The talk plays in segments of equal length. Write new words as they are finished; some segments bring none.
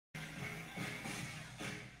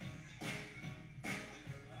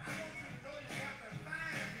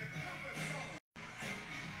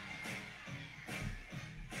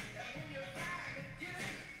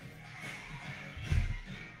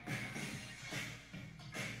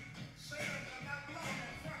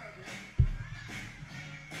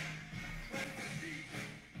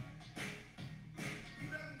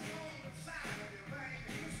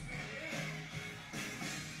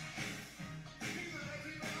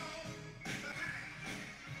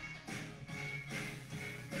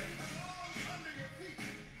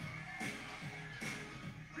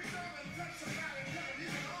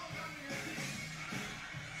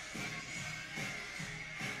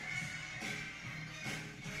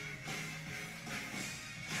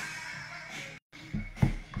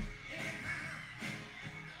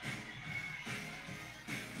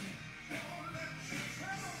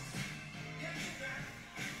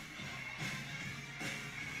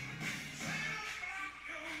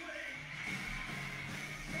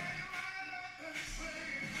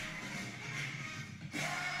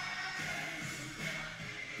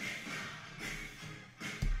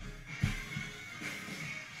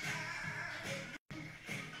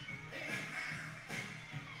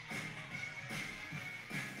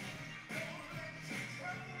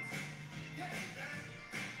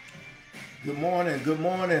Good morning. Good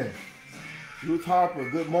morning. Ruth Harper,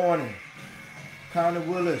 good morning. Connie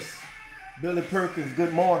Willis, Billy Perkins,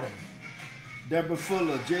 good morning. Deborah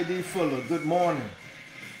Fuller, J.D. Fuller, good morning.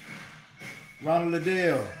 Ronald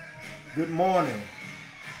Liddell, good morning.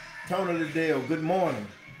 Tony Liddell, good morning.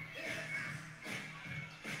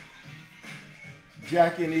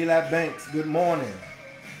 Jackie and Eli Banks, good morning.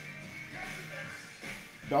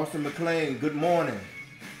 Dawson McLean, good morning.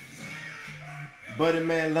 Buddy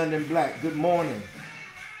Man London Black, good morning.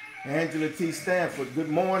 Angela T. Stanford, good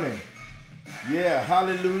morning. Yeah,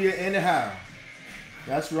 hallelujah anyhow.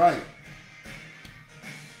 That's right.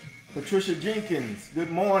 Patricia Jenkins,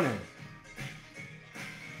 good morning.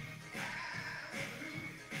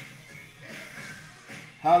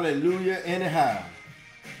 Hallelujah anyhow.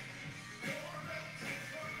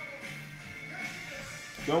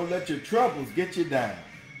 Don't let your troubles get you down.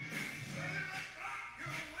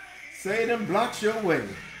 Satan blocks your way.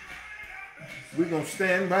 We're going to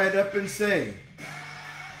stand right up and say,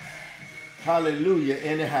 hallelujah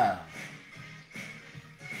anyhow.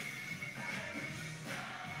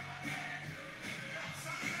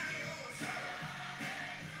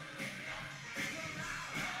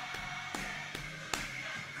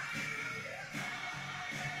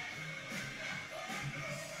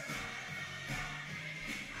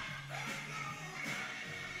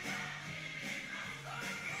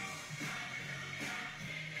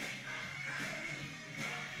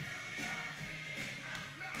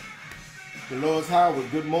 Dolores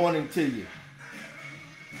Howard, good morning to you.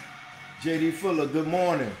 J.D. Fuller, good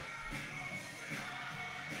morning.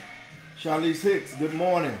 Charlize Hicks, good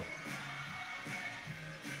morning.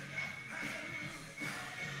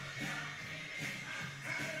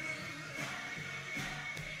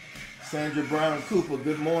 Sandra Brown Cooper,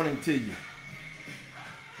 good morning to you.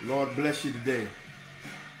 Lord bless you today.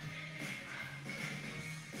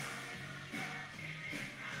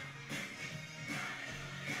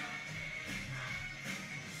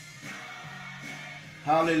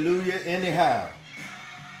 Hallelujah anyhow.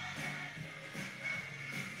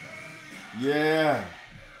 Yeah,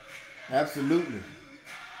 absolutely.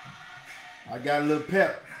 I got a little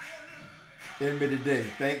pep in me today.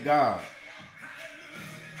 Thank God.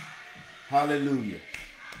 Hallelujah.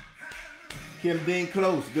 Kim Dean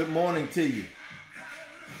Close, good morning to you.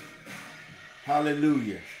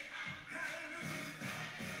 Hallelujah.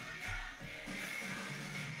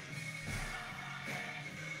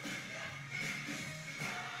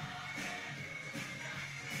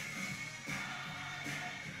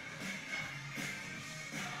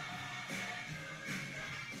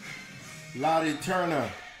 Lottie Turner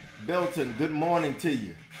Belton, good morning to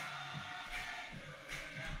you.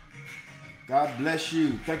 God bless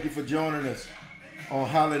you. Thank you for joining us on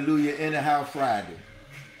Hallelujah Anyhow Friday.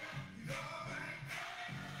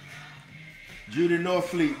 Judy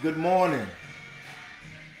Norfleet, good morning.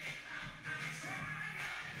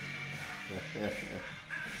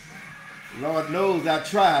 Lord knows I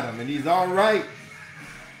tried him and he's all right.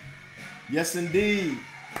 Yes, indeed.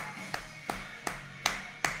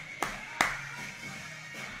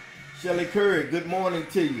 Shelley Curry, good morning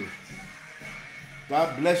to you.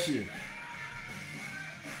 God bless you.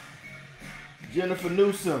 Jennifer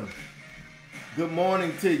Newsom, good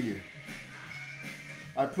morning to you.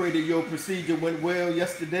 I pray that your procedure went well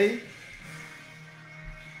yesterday.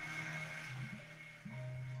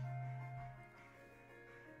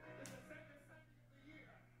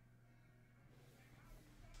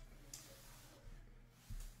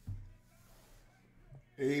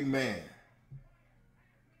 Amen.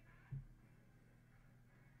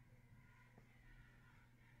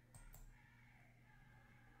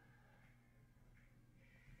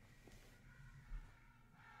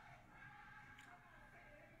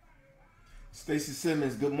 Stacy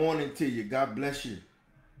Simmons, good morning to you. God bless you.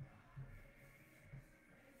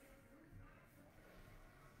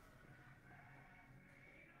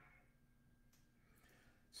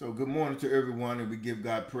 So good morning to everyone, and we give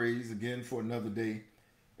God praise again for another day,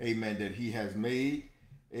 amen, that he has made.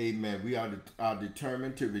 Amen. We are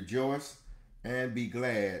determined to rejoice and be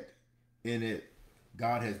glad in it.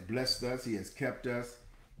 God has blessed us. He has kept us.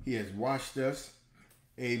 He has washed us.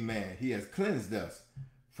 Amen. He has cleansed us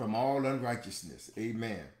from all unrighteousness.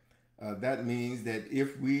 Amen. That means that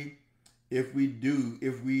if we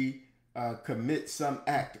commit some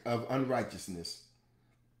act of unrighteousness,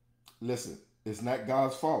 listen, it's not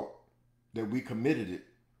God's fault that we committed it,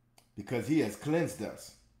 because he has cleansed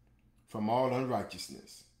us from all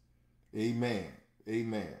unrighteousness. Amen.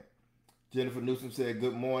 Amen. Jennifer Newsom said,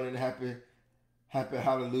 good morning. Happy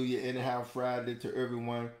Hallelujah Anyhow Friday to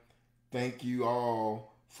everyone. Thank you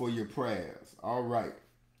all for your prayers. All right.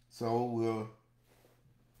 So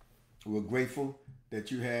we're grateful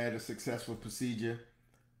that you had a successful procedure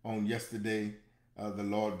on yesterday. The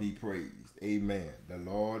Lord be praised. Amen. The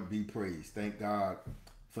Lord be praised. Thank God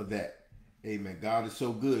for that. Amen. God is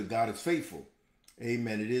so good. God is faithful.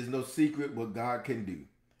 Amen. It is no secret what God can do.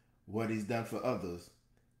 What he's done for others,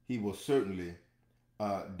 he will certainly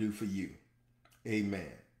do for you.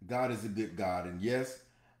 Amen. God is a good God. And yes,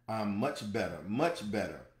 I'm much better. Much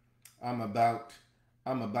better. I'm about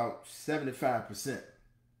 75%.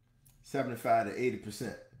 75 to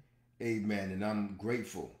 80%. Amen. And I'm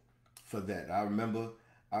grateful for that. I remember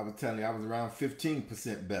I was telling you I was around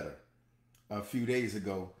 15% better a few days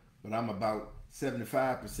ago, but I'm about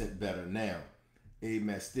 75% better now.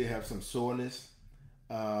 Amen. Still have some soreness.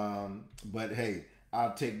 But hey,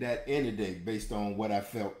 I'll take that any day based on what I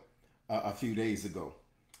felt a few days ago.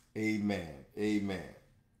 Amen. Amen.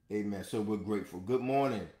 Amen. So we're grateful. Good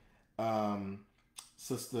morning,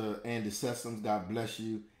 Sister Andy Sessoms. God bless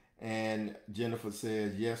you. And Jennifer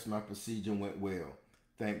says, yes, my procedure went well.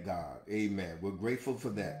 Thank God. Amen. We're grateful for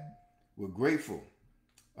that. We're grateful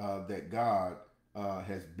that God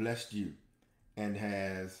has blessed you and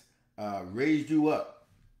has raised you up.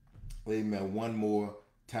 Amen. One more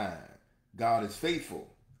time. God is faithful.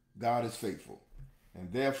 God is faithful.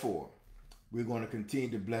 And therefore, we're going to continue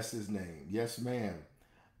to bless his name. Yes, ma'am.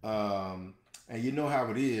 And you know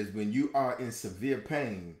how it is when you are in severe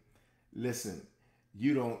pain. Listen,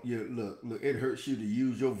 look, it hurts you to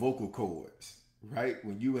use your vocal cords, right?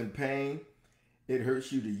 When you in pain, it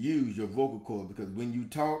hurts you to use your vocal cords because when you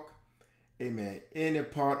talk, amen, any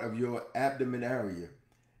part of your abdomen area,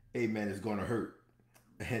 amen, is going to hurt.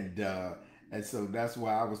 And so that's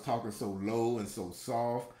why I was talking so low and so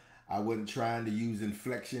soft. I wasn't trying to use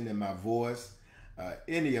inflection in my voice,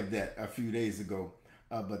 any of that a few days ago.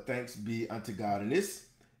 But thanks be unto God. And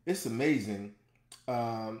it's amazing,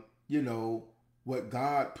 what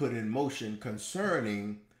God put in motion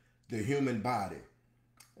concerning the human body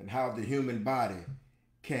and how the human body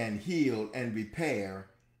can heal and repair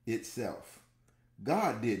itself.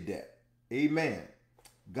 God did that. Amen.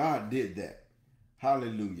 God did that.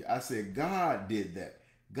 Hallelujah. I said God did that.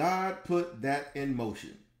 God put that in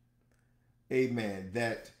motion. Amen.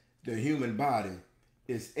 That the human body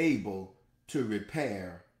is able to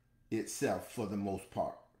repair itself for the most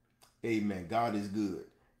part. Amen. God is good.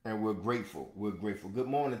 And we're grateful. We're grateful. Good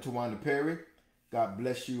morning, Tawanda Perry. God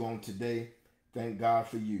bless you on today. Thank God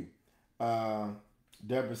for you.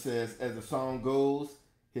 Deborah says, as the song goes,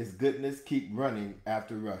 his goodness keep running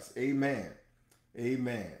after us. Amen.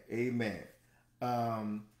 Amen. Amen.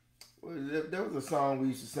 There was a song we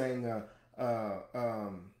used to sing,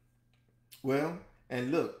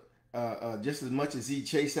 and look, just as much as he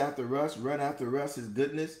chased after us, run after us, his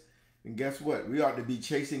goodness, and guess what? We ought to be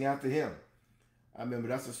chasing after him. I remember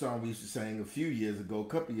that's a song we used to sing a few years ago, a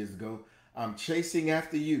couple years ago. I'm chasing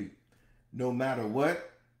after you, no matter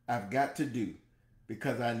what I've got to do,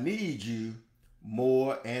 because I need you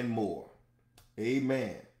more and more.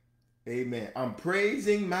 Amen. Amen. I'm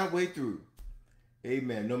praising my way through.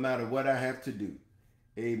 Amen. No matter what I have to do.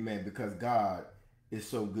 Amen. Because God is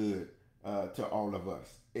so good to all of us.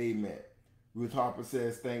 Amen. Ruth Harper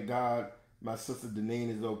says, thank God my sister Deneen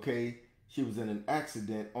is okay. She was in an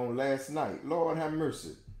accident on last night. Lord have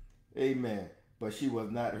mercy. Amen. But she was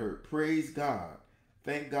not hurt. Praise God.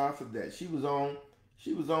 Thank God for that. She was on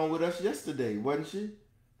with us yesterday, wasn't she?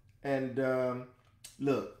 And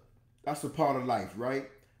look, that's a part of life, right?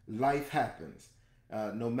 Life happens.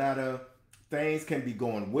 No matter, things can be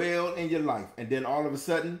going well in your life, and then all of a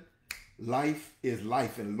sudden, life is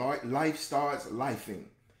life, and life starts lifing,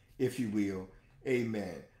 if you will.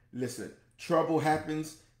 Amen. Listen, trouble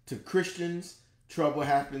happens to Christians, trouble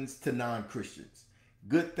happens to non-Christians.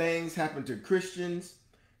 Good things happen to Christians,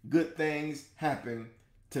 good things happen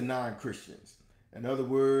to non-Christians. In other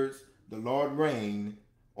words, the Lord reigns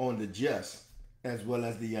on the just as well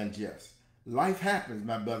as the unjust. Life happens,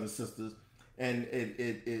 my brothers and sisters, and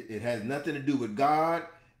it has nothing to do with God.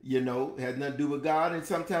 It has nothing to do with God, and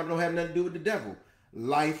sometimes don't have nothing to do with the devil.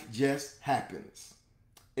 Life just happens.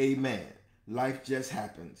 Amen. Life just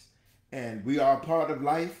happens. And we are a part of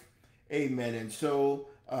life. Amen. And so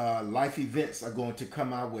life events are going to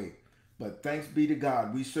come our way. But thanks be to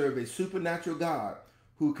God, we serve a supernatural God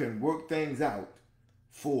who can work things out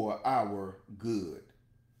for our good.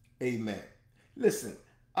 Amen. Listen,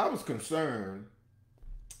 I was concerned.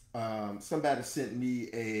 Somebody sent me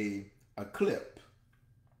a clip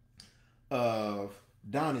of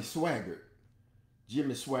Donnie Swaggart,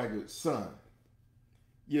 Jimmy Swaggart's son,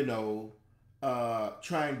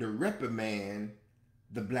 trying to reprimand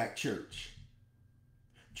the black church,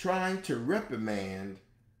 trying to reprimand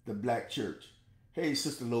the black church. Hey,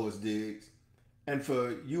 Sister Lois Diggs. And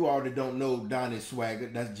for you all that don't know Donnie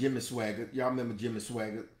Swaggart, that's Jimmy Swaggart. Y'all remember Jimmy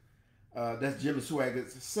Swaggart? That's Jimmy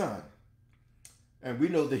Swaggart's son. And we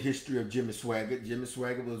know the history of Jimmy Swaggart. Jimmy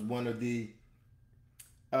Swaggart was one of the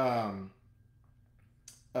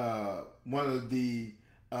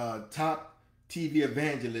top TV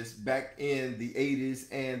evangelists back in the 80s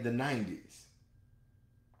and the 90s.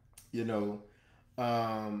 You know,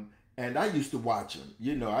 and I used to watch him.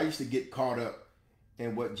 You know, I used to get caught up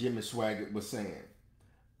in what Jimmy Swaggart was saying.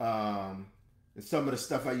 And some of the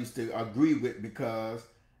stuff I used to agree with because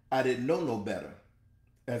I didn't know no better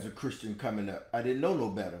as a Christian coming up. I didn't know no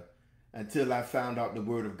better until I found out the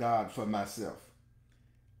Word of God for myself.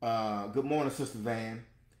 Good morning, Sister Van.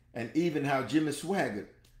 And even how Jimmy Swaggart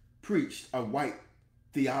preached a white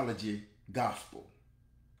theology gospel.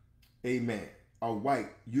 Amen. A white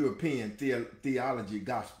European theology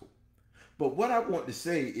gospel. But what I want to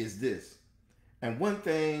say is this, and one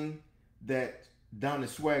thing that Donnie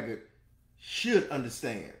Swaggart should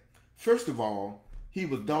understand. First of all, he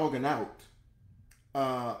was dogging out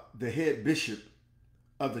the head bishop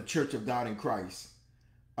of the Church of God in Christ,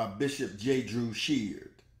 Bishop J. Drew Sheard,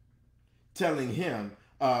 telling him,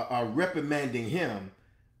 reprimanding him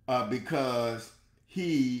because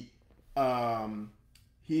he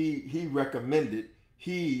recommended,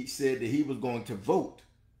 he said that he was going to vote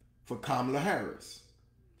for Kamala Harris.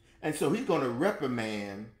 And so he's going to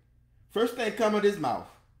reprimand, first thing come out of his mouth,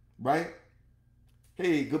 right?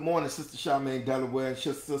 Hey, good morning, Sister Charmaine Delaware and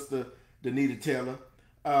Sister Danita Taylor.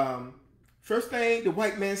 First thing the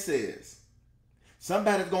white man says,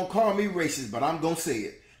 somebody's going to call me racist, but I'm going to say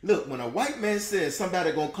it. Look, when a white man says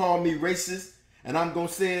somebody's going to call me racist, and I'm going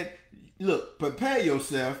to say it, look, prepare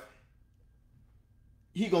yourself.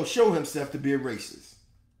 He going to show himself to be a racist.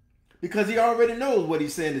 Because he already knows what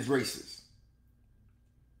he's saying is racist.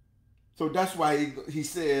 So that's why he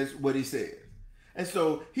says what he says. And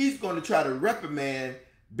so he's going to try to reprimand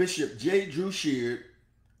Bishop J. Drew Sheard,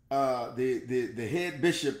 the head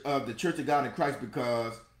bishop of the Church of God in Christ,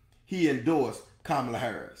 because he endorsed Kamala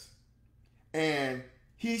Harris. And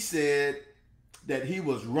he said that he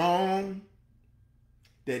was wrong,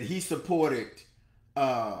 that he supported,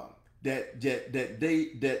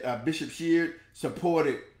 Bishop Sheard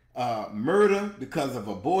supported murder because of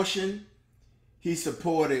abortion. He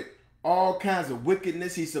supported all kinds of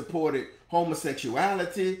wickedness. He supported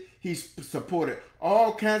homosexuality. He supported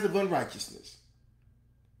all kinds of unrighteousness.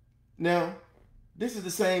 Now, this is the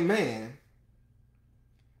same man.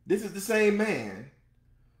 This is the same man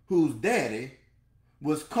whose daddy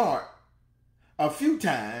was caught a few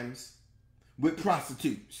times with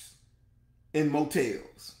prostitutes in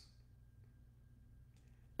motels.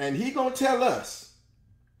 And he gonna tell us,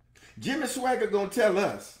 Jimmy Swaggart gonna tell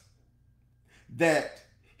us that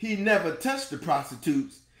he never touched the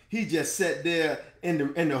prostitutes. He just sat there in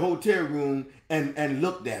the hotel room and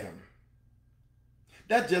looked at them.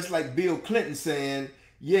 That's just like Bill Clinton saying,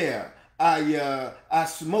 yeah, I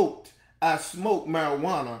smoked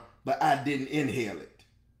marijuana, but I didn't inhale it.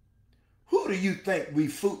 Who do you think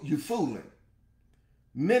you fooling?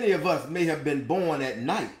 Many of us may have been born at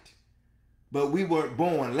night, but we weren't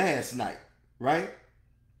born last night, right?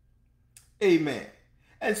 Amen.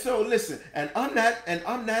 And so listen, and I'm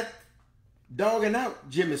not dogging out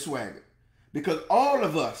Jimmy Swaggart, because all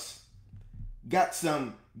of us got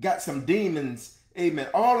some demons. Amen.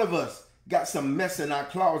 All of us got some mess in our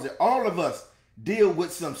closet. All of us deal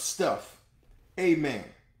with some stuff. Amen.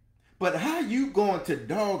 But how you going to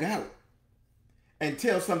dog out and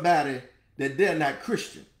tell somebody that they're not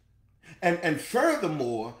Christian? And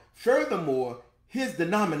furthermore, his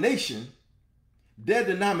denomination, their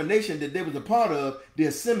denomination that they was a part of, the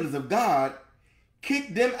Assemblies of God,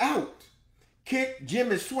 kicked them out. Kicked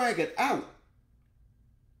Jimmy Swaggart out.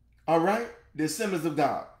 All right? The Assemblies of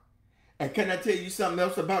God. And can I tell you something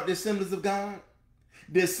else about the Assemblies of God?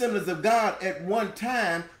 The Assemblies of God at one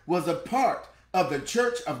time was a part of the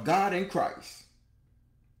Church of God in Christ.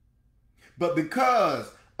 But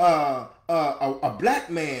because a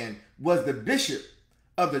black man was the bishop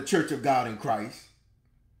of the Church of God in Christ,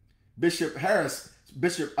 Bishop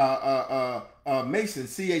Mason,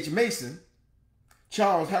 C.H. Mason,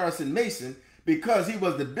 Charles Harrison Mason, because he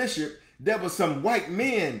was the bishop, there were some white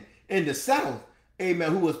men in the South,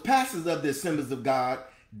 amen, who was pastors of the Assemblies of God,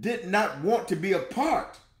 did not want to be a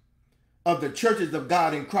part of the Churches of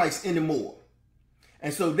God in Christ anymore.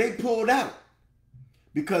 And so they pulled out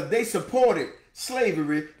because they supported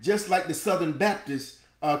slavery just like the Southern Baptist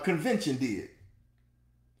Convention did.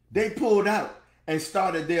 They pulled out and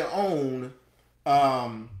started their own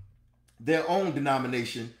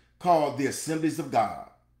denomination called the Assemblies of God.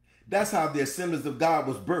 That's how the Assemblies of God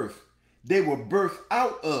was birthed. They were birthed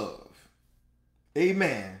out of,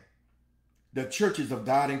 amen, the churches of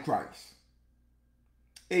God in Christ.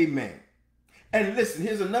 Amen. And listen,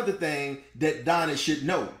 here's another thing that Donnie should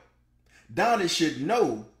know. Donnie should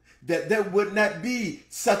know that there would not be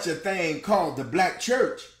such a thing called the black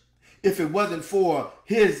church if it wasn't for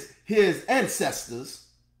his ancestors,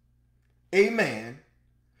 amen,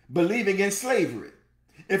 believing in slavery.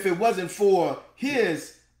 If it wasn't for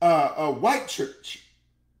his white church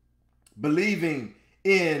believing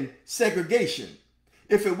in segregation.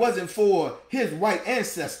 If it wasn't for his white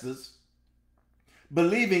ancestors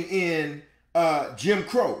believing in Jim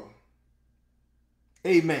Crow.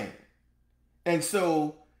 Amen. And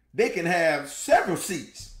so they can have several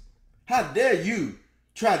seats. How dare you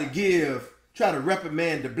try to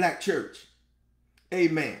reprimand the black church?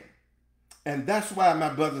 Amen. And that's why, my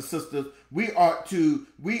brothers and sisters, we ought to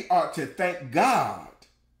thank God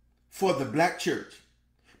for the black church.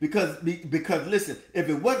 Because listen, if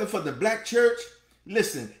it wasn't for the black church,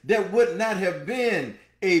 listen, there would not have been,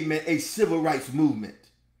 amen, a civil rights movement.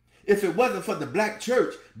 If it wasn't for the black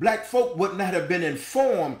church, black folk would not have been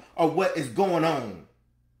informed of what is going on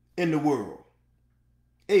in the world.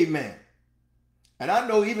 Amen. And I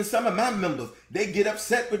know even some of my members, they get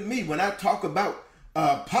upset with me when I talk about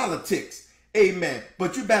politics. Amen.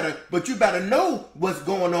 But you better know what's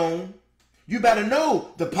going on. You better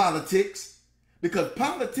know the politics, because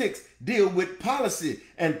politics deal with policy,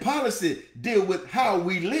 and policy deal with how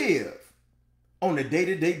we live on a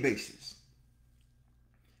day-to-day basis.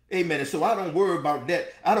 Amen. And so I don't worry about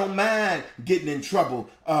that. I don't mind getting in trouble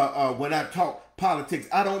when I talk politics.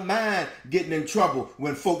 I don't mind getting in trouble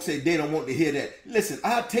when folks say they don't want to hear that. Listen,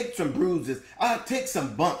 I'll take some bruises. I'll take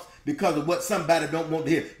some bumps because of what somebody don't want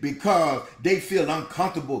to hear, because they feel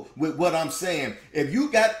uncomfortable with what I'm saying. If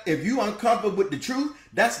you uncomfortable with the truth,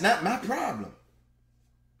 that's not my problem.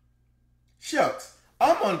 Shucks,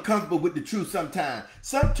 I'm uncomfortable with the truth sometimes.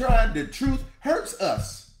 Sometimes the truth hurts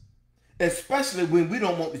us, especially when we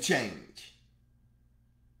don't want to change.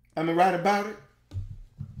 Am I right about it?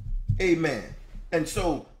 Amen. And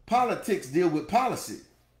so politics deal with policy,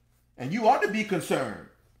 and you ought to be concerned.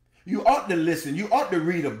 You ought to listen. You ought to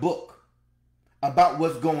read a book about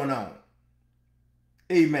what's going on.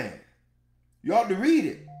 Amen. You ought to read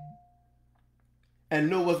it and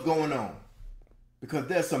know what's going on, because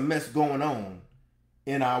there's some mess going on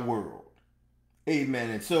in our world.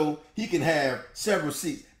 Amen. And so he can have several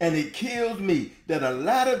seats. And it kills me that a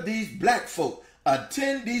lot of these black folk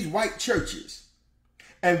attend these white churches.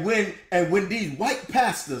 And when these white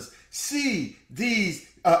pastors see these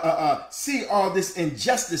see all this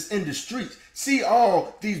injustice in the streets, see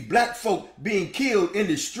all these black folk being killed in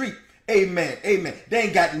the street, amen, amen, they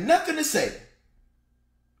ain't got nothing to say.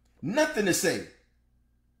 Nothing to say.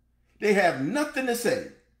 They have nothing to say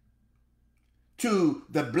to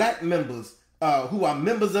the black members who are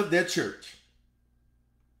members of their church.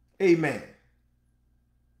 Amen.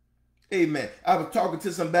 Amen. I was talking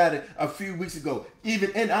to somebody a few weeks ago,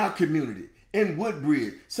 even in our community, in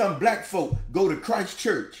Woodbridge, some black folk go to Christ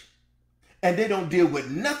Church and they don't deal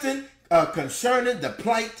with nothing concerning the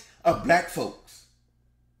plight of black folks.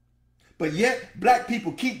 But yet black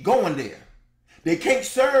people keep going there. They can't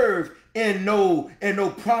serve in no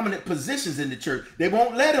prominent positions in the church. They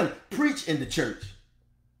won't let them preach in the church.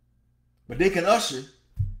 But they can usher.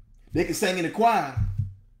 They can sing in the choir.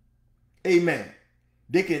 Amen.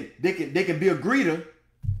 They can be a greeter.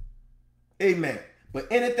 Amen. But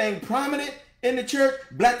anything prominent in the church,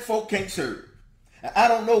 black folk can't serve. I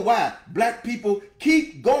don't know why black people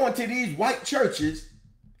keep going to these white churches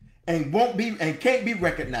and can't be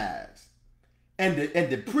recognized. And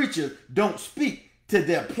the preachers don't speak to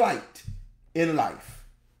their plight in life.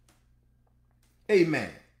 Amen.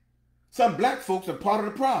 Some black folks are part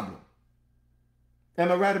of the problem.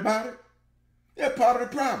 Am I right about it? They're part of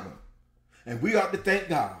the problem. And we ought to thank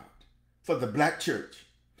God for the black church.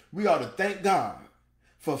 We ought to thank God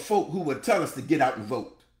for folk who would tell us to get out and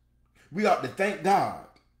vote. We ought to thank God,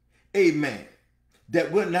 amen,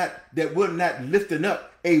 that we're not lifting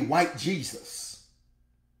up a white Jesus.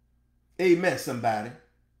 Amen, somebody.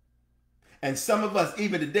 And some of us,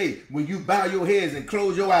 even today, when you bow your heads and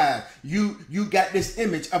close your eyes, you got this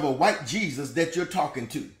image of a white Jesus that you're talking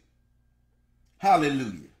to.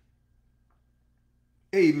 Hallelujah.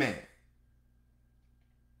 Amen.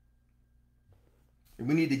 And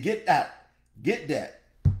we need to get that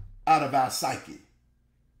out of our psyche.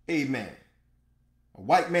 Amen. A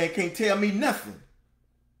white man can't tell me nothing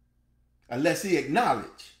unless he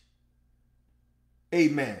acknowledge,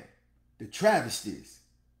 amen, the travesties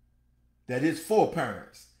that his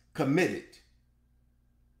foreparents committed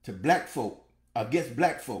to black folk, against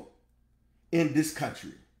black folk in this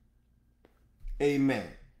country. Amen.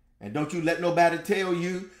 And don't you let nobody tell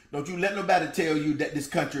you that this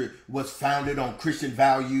country was founded on Christian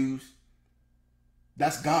values.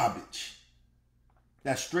 That's garbage.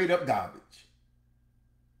 That's straight up garbage.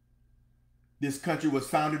 This country was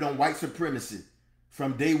founded on white supremacy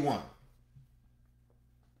from day one.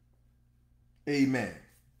 Amen.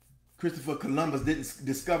 Christopher Columbus didn't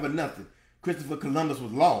discover nothing. Christopher Columbus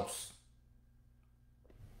was lost.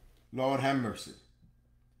 Lord have mercy.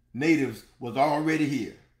 Natives was already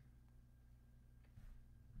here.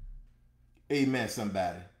 Amen,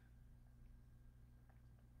 somebody.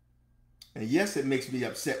 And yes, it makes me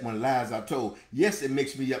upset when lies are told. Yes, it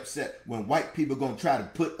makes me upset when white people are going to try to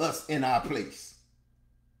put us in our place.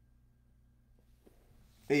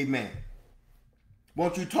 Amen.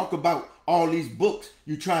 Won't you talk about all these books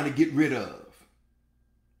you're trying to get rid of?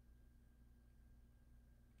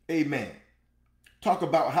 Amen. Talk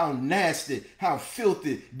about how nasty, how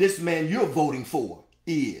filthy this man you're voting for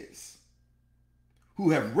is.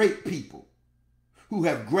 Who have raped people. Who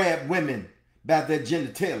have grabbed women by their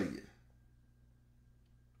genitalia.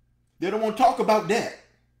 They don't want to talk about that.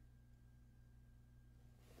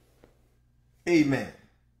 Amen.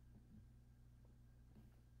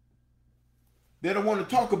 They don't want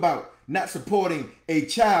to talk about not supporting a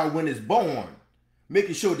child when it's born.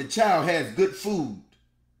 Making sure the child has good food,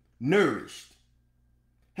 nourished,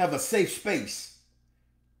 have a safe space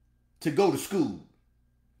to go to school.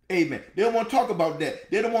 Amen. They don't want to talk about that.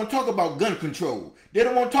 They don't want to talk about gun control. They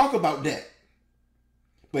don't want to talk about that.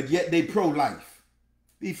 But yet they pro-life.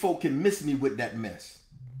 These folk can miss me with that mess.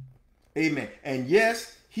 Amen. And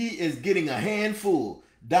yes, he is getting a handful.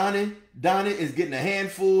 Donnie is getting a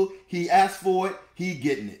handful. He asked for it. He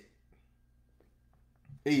getting it.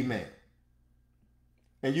 Amen.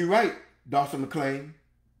 And you're right, Dawson McClain.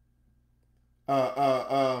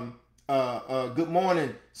 Good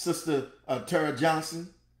morning, Sister Tara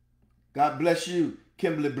Johnson. God bless you,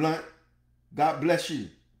 Kimberly Blunt. God bless you.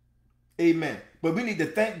 Amen. But we need to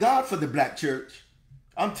thank God for the black church.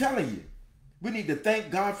 I'm telling you, we need to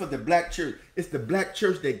thank God for the black church. It's the black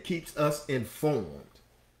church that keeps us informed.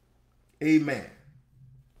 Amen.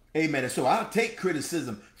 Amen. And so I'll take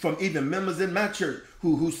criticism from even members in my church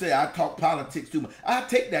who say I talk politics too much. I'll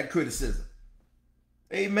take that criticism.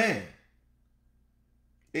 Amen.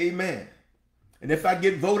 Amen. And if I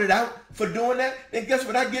get voted out for doing that, then guess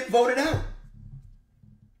what? I get voted out.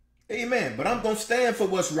 Amen. But I'm going to stand for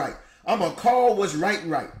what's right. I'm going to call what's right,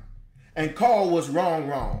 right. And call what's wrong,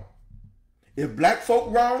 wrong. If black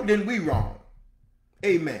folk wrong, then we wrong.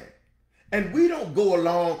 Amen. And we don't go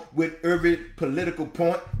along with every political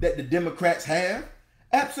point that the Democrats have.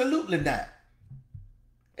 Absolutely not.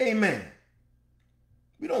 Amen.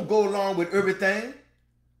 We don't go along with everything.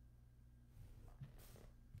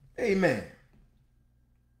 Amen.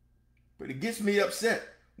 But it gets me upset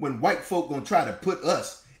when white folk gonna try to put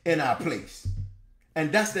us in our place.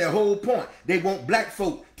 And that's their whole point. They want black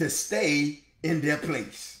folk to stay in their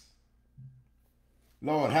place.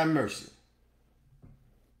 Lord have mercy.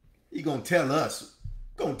 He gonna tell us.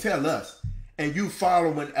 And you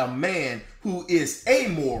following a man who is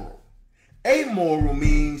amoral. Amoral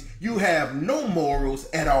means you have no morals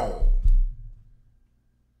at all.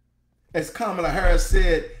 As Kamala Harris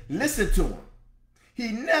said, listen to him.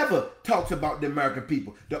 He never talks about the American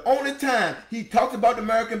people. The only time he talks about the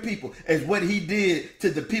American people is what he did to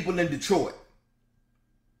the people in Detroit.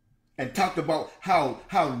 And talked about how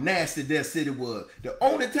nasty their city was. The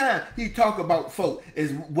only time he talked about folk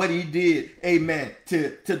is what he did, amen,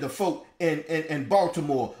 to the folk in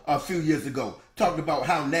Baltimore a few years ago. Talked about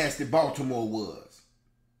how nasty Baltimore was.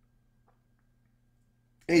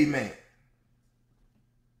 Amen.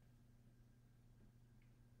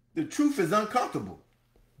 The truth is uncomfortable.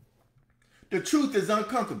 The truth is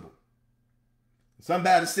uncomfortable.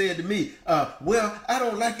 Somebody said to me, well, I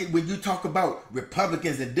don't like it when you talk about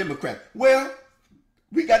Republicans and Democrats. Well,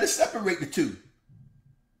 we got to separate the two.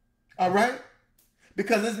 All right?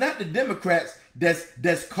 Because it's not the Democrats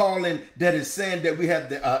that's calling, that is saying that we have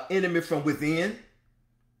the enemy from within.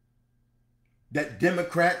 That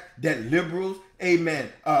Democrat, that liberals, amen.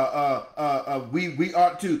 We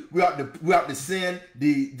ought to send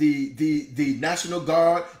the National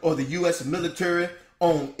Guard or the U.S. military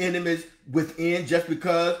on enemies within just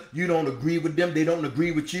because you don't agree with them, they don't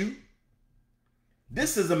agree with you.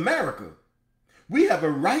 This is America. We have a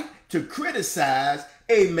right to criticize,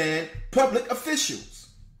 amen, public officials.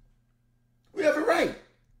 We have a right.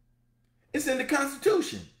 It's in the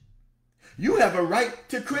Constitution. You have a right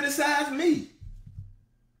to criticize me.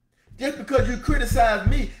 Just because you criticize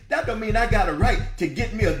me, that don't mean I got a right to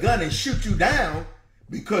get me a gun and shoot you down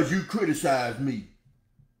because you criticize me.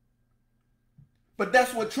 But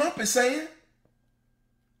that's what Trump is saying.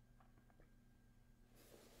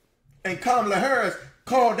 And Kamala Harris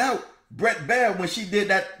called out Brett Baier when she did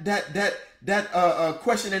that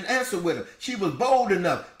question and answer with her. She was bold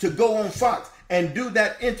enough to go on Fox and do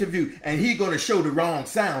that interview, and he gonna show the wrong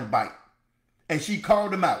sound bite. And she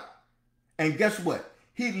called him out. And guess what?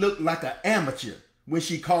 He looked like an amateur when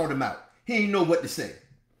she called him out. He didn't know what to say.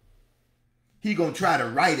 He gonna try to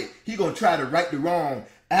write it. He gonna try to right the wrong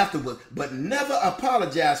afterwards, but never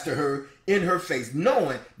apologize to her in her face,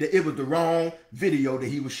 knowing that it was the wrong video that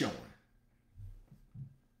he was showing.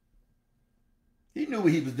 He knew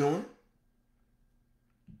what he was doing.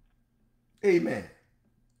 Amen.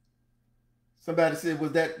 Somebody said,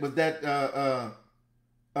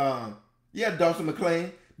 yeah, Dawson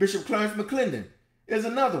McClain. Bishop Clarence McClendon is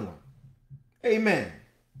another one. Amen.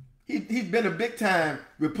 He's been a big time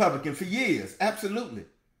Republican for years. Absolutely.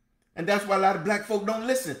 And that's why a lot of black folk don't even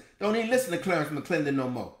listen to Clarence McClendon no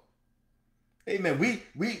more. Amen.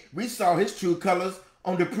 We saw his true colors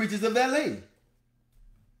on the Preachers of LA.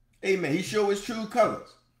 Amen. He showed his true colors.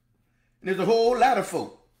 And there's a whole lot of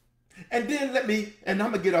folk. And then I'm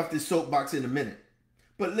going to get off this soapbox in a minute.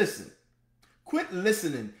 But listen, quit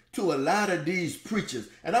listening to a lot of these preachers.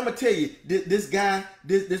 And I'm going to tell you, this guy,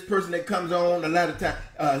 this person that comes on a lot of time,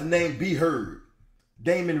 his name Be Heard,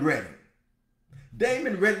 Damon Redding.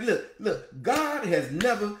 Damon Redding, look, God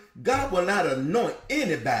will not anoint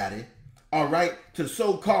anybody, all right, to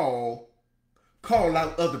so-called call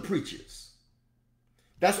out other preachers.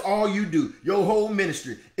 That's all you do. Your whole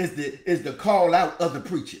ministry is to call out other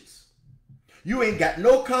preachers. You ain't got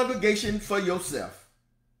no congregation for yourself.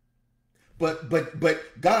 But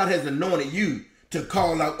God has anointed you to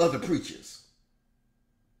call out other preachers.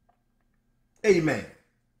 Amen.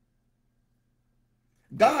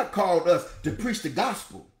 God called us to preach the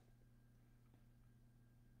gospel.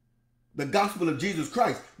 The gospel of Jesus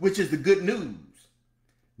Christ, which is the good news.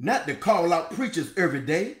 Not to call out preachers every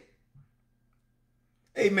day.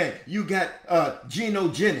 Amen. You got Geno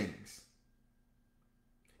Jennings.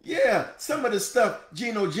 Yeah, some of the stuff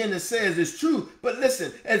Geno Jennings says is true. But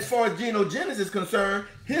listen, as far as Geno Jennings is concerned,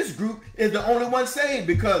 his group is the only one saved,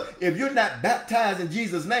 because if you're not baptized in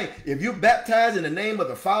Jesus' name, if you're baptized in the name of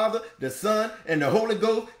the Father, the Son, and the Holy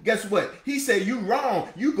Ghost, guess what? He said you wrong.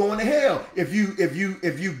 You going to hell if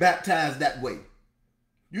you baptized that way.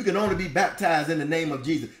 You can only be baptized in the name of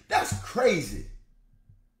Jesus. That's crazy.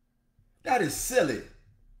 That is silly.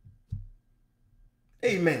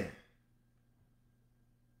 Amen.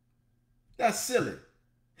 That's silly.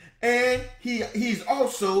 And he's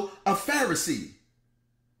also a Pharisee.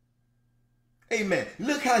 Amen.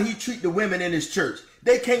 Look how he treat the women in his church.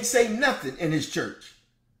 They can't say nothing in his church.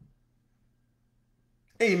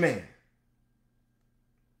 Amen.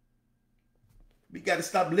 We got to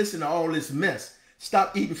stop listening to all this mess.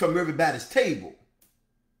 Stop eating from everybody's table.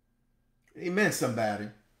 Amen, somebody.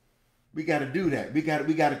 We got to do that. We got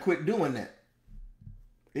to quit doing that.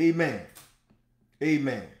 Amen.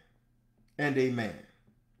 Amen. And amen.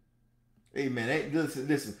 Amen. Hey,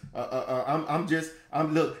 listen.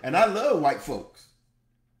 Look, and I love white folks.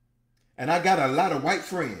 And I got a lot of white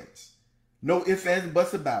friends. No ifs, ands, and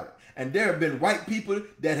buts about it. And there have been white people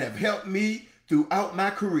that have helped me throughout my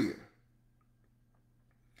career.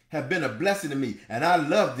 Have been a blessing to me. And I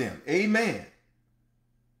love them. Amen.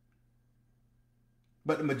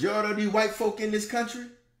 But the majority of these white folk in this country,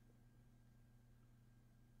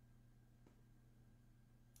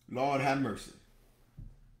 Lord have mercy.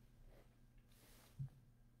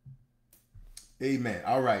 Amen.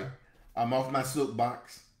 All right. I'm off my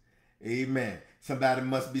soapbox. Amen. Somebody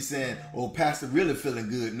must be saying, oh, Pastor really feeling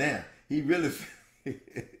good now. He really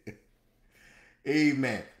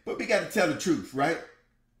Amen. But we got to tell the truth, right?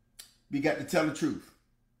 We got to tell the truth.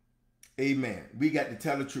 Amen. We got to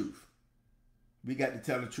tell the truth. We got to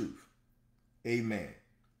tell the truth. Amen.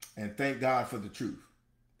 And thank God for the truth.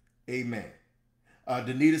 Amen.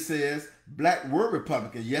 Danita says, black were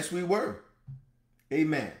Republicans. Yes, we were.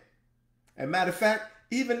 Amen. As a matter of fact,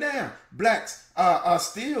 even now, blacks are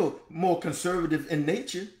still more conservative in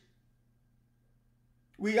nature.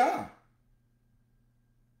 We are.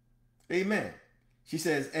 Amen. She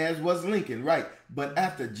says, as was Lincoln, right. But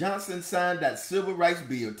after Johnson signed that civil rights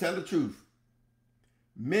bill, tell the truth,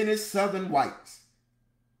 many Southern whites,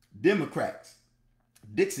 Democrats,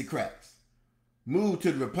 Dixiecrats, moved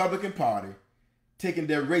to the Republican Party, taking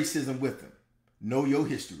their racism with them. Know your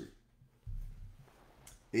history.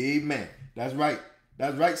 Amen. That's right.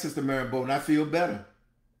 That's right, Sister Mary Bowden. I feel better.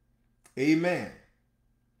 Amen.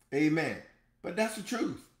 Amen. But that's the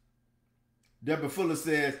truth. Deborah Fuller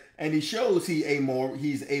says, and he shows he's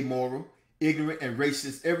amoral, ignorant, and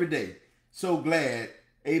racist every day. So glad,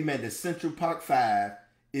 amen, that Central Park 5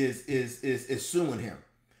 is suing him.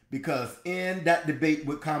 Because in that debate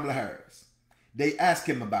with Kamala Harris, they asked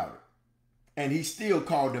him about it. And he still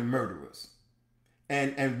called them murderers.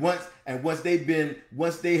 And once they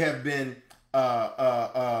have been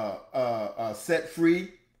set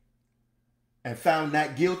free and found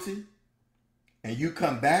not guilty, and you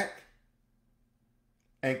come back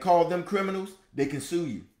and call them criminals, they can sue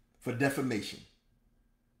you for defamation.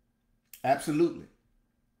 Absolutely.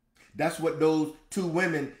 That's what those two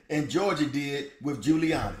women in Georgia did with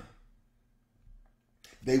Giuliani.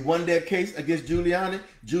 They won their case against Giuliani.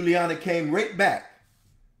 Giuliani came right back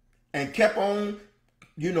and kept on,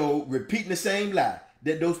 repeating the same lie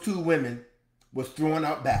that those two women was throwing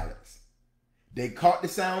out ballots. They caught the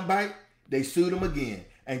soundbite. They sued him again.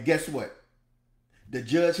 And guess what? The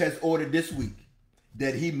judge has ordered this week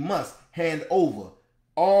that he must hand over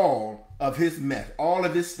all of his mess, all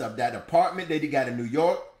of his stuff, that apartment that he got in New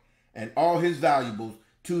York, and all his valuables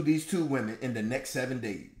to these two women in the next 7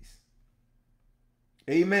 days.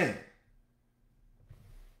 Amen.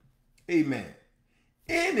 Amen.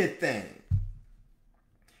 Anything.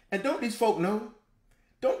 And don't these folk know?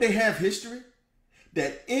 Don't they have history?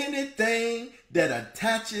 That anything that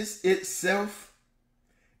attaches itself,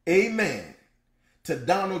 amen, to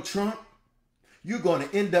Donald Trump, you're going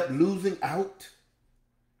to end up losing out.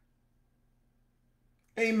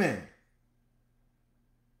 Amen.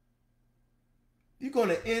 You're going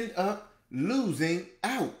to end up losing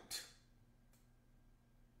out.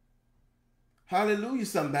 Hallelujah,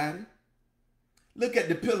 somebody. Look at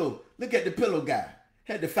the pillow. Look at the pillow guy.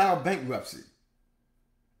 Had to file bankruptcy.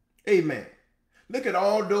 Amen. Look at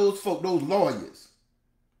all those folk, those lawyers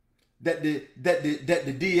that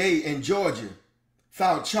the DA in Georgia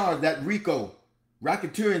filed charge, that RICO,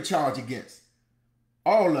 racketeering charge against.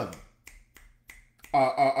 All of them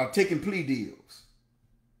are taking plea deals.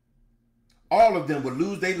 All of them will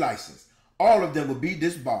lose their license. All of them will be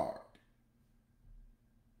disbarred.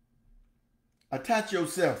 Attach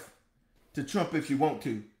yourself to Trump if you want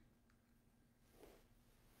to.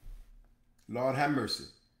 Lord have mercy.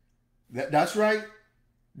 That's right,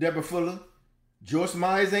 Deborah Fuller. Joyce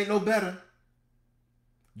Myers ain't no better.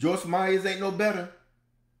 Joyce Myers ain't no better.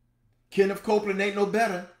 Kenneth Copeland ain't no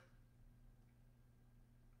better.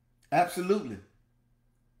 Absolutely.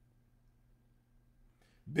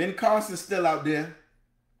 Ben Carson's still out there.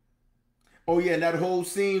 Oh yeah, and that whole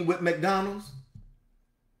scene with McDonald's,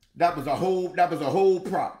 that was a whole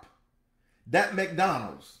prop. That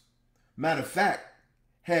McDonald's, matter of fact,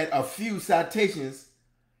 had a few citations,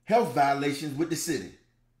 health violations with the city.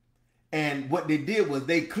 And what they did was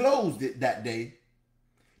they closed it that day.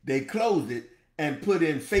 They closed it and put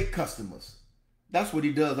in fake customers. That's what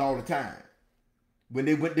he does all the time. When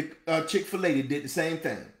they went to Chick-fil-A, they did the same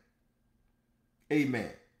thing.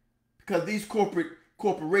 Amen. Because these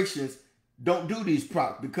corporations don't do these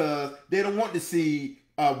props because they don't want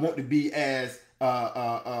to be as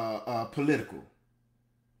political.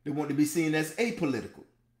 They want to be seen as apolitical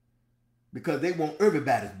because they want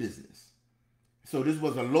everybody's business. So this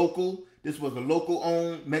was a local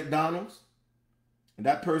owned McDonald's, and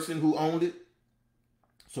that person who owned it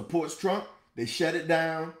supports Trump. They shut it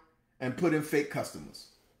down and put in fake customers.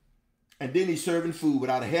 And then he's serving food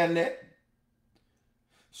without a hairnet,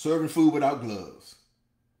 serving food without gloves.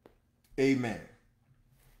 Amen.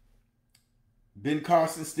 Ben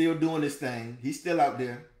Carson still doing his thing. He's still out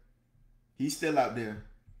there. He's still out there.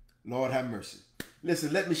 Lord have mercy.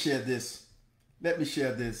 Listen, let me share this. Let me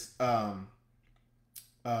share this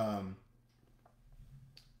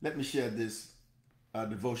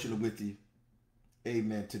devotional with you.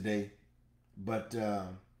 Amen. Today. But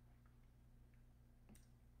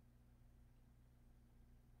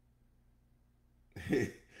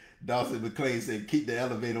Dawson McClain said, keep the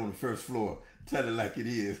elevator on the first floor. Tell it like it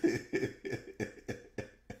is.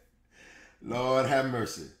 Lord have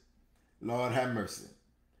mercy. Lord have mercy.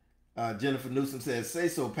 Jennifer Newsom says, say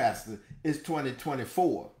so, Pastor. It's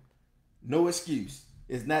 2024. No excuse.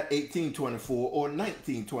 It's not 1824 or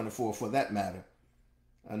 1924 for that matter.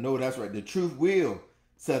 I know that's right. The truth will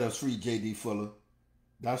set us free, J.D. Fuller.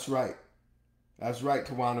 That's right. That's right,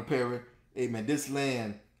 Tawana Perry. Amen. This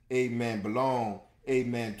land, amen, belonged,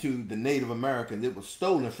 amen, to the Native Americans. It was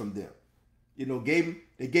stolen from them.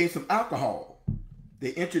 They gave some alcohol.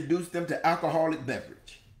 They introduced them to alcoholic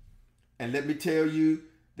beverage. And let me tell you,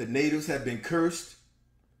 the natives have been cursed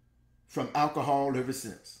from alcohol ever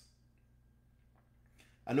since.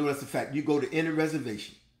 I know that's a fact. You go to any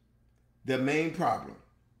reservation, their main problem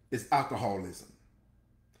is alcoholism.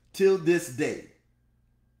 Till this day,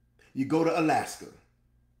 you go to Alaska,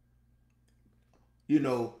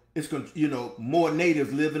 more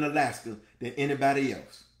natives live in Alaska than anybody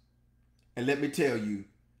else. And let me tell you,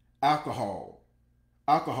 alcoholism,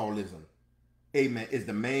 amen, is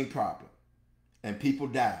the main problem. And people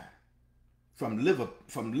die from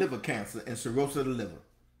liver cancer and cirrhosis of the liver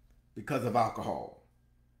because of alcohol.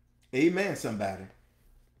 Amen, somebody.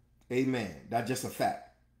 Amen. That's just a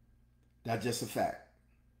fact. That's just a fact.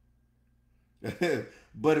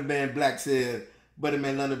 Butterman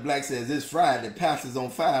London Black says, it's Friday. Pastor's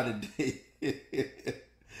on fire today.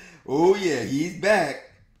 Oh, yeah, he's back.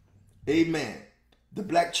 Amen. The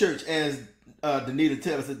black church, as Danita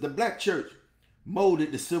Taylor said, the black church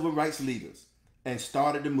molded the civil rights leaders and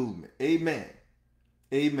started the movement. Amen.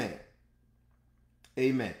 Amen.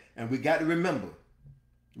 Amen. And we got to remember,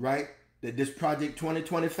 right, that this Project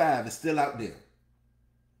 2025 is still out there.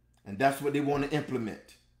 And that's what they want to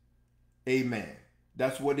implement. Amen.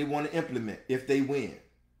 That's what they want to implement if they win.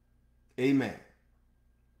 Amen.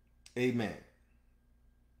 Amen.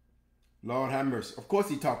 Lord have mercy. Of course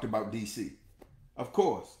he talked about DC. Of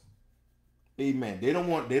course. Amen. They don't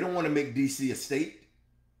want to make DC a state.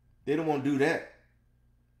 They don't want to do that.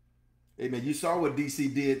 Amen. You saw what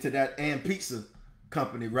DC did to that Ann Pizza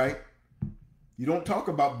company, right? You don't talk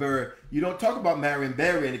about Marion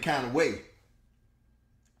Barry in the kind of way.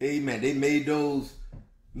 Amen. They made those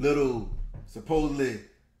supposedly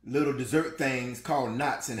little dessert things called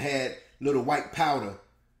knots and had little white powder.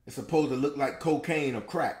 It's supposed to look like cocaine or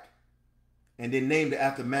crack. And they named it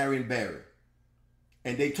after Marion Barry.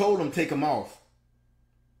 And they told them take them off.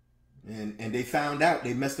 And they found out.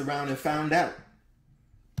 They messed around and found out.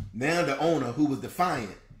 Now the owner, who was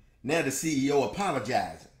defiant, now the CEO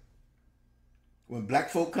apologizing. When black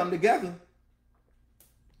folk come together,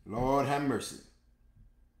 Lord have mercy.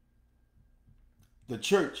 The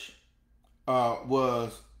church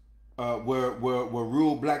was where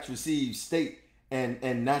rural blacks received state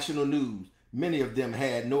and national news. Many of them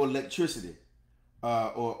had no electricity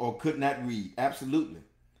or could not read. Absolutely.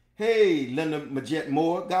 Hey, Linda Majette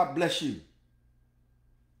Moore, God bless you.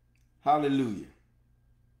 Hallelujah.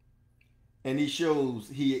 And he shows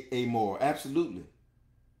he a more. Absolutely.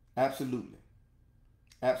 Absolutely.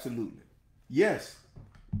 Absolutely. Yes.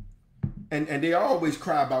 And they always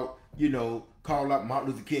cry about, call out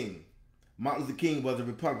Martin Luther King. Martin Luther King was a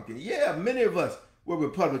Republican. Yeah, many of us were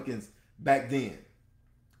Republicans back then.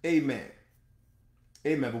 Amen.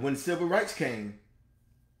 Amen. But when civil rights came,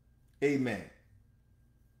 amen,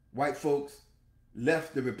 white folks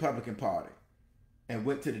left the Republican Party and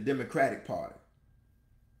went to the Democratic Party.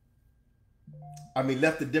 I mean,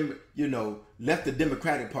 left the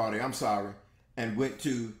Democratic Party, I'm sorry, and went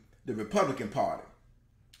to the Republican Party.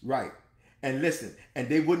 Right. And listen, and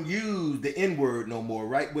they wouldn't use the N-word no more,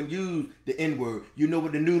 right? Wouldn't use the N-word. You know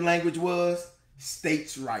what the new language was?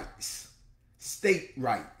 States' rights. State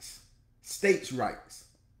rights. States' rights.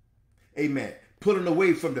 Amen. Pulling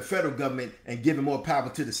away from the federal government and giving more power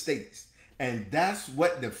to the states. And that's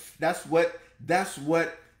what the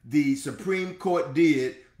Supreme Court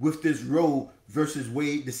did with this Roe versus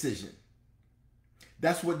Wade decision.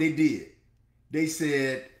 That's what they did. They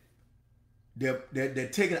said they're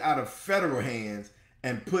taking it out of federal hands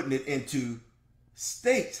and putting it into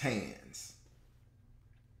states' hands.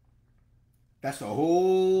 That's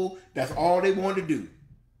all they wanted to do.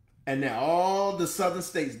 And now all the southern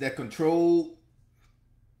states that control,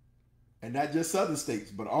 and not just southern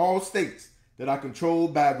states, but all states that are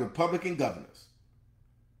controlled by Republican governors,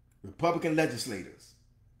 Republican legislators,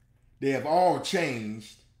 they have all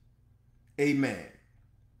changed, amen,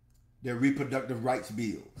 their reproductive rights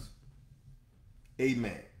bills.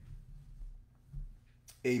 Amen.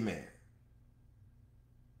 Amen.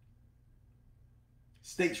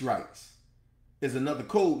 States' rights is another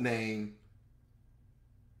code name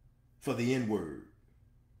for the N-word.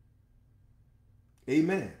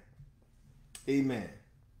 Amen. Amen.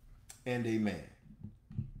 And amen.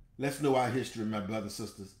 Let's know our history, my brothers and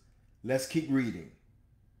sisters. Let's keep reading.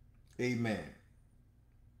 Amen.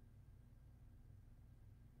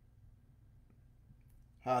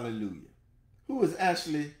 Hallelujah. Who is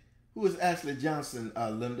Ashley Johnson,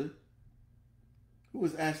 Linda? Who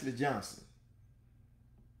is Ashley Johnson?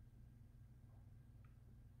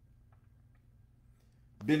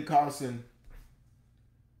 Ben Carson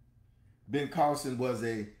was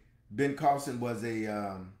a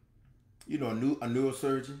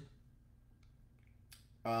neurosurgeon.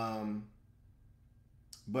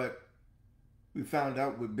 But we found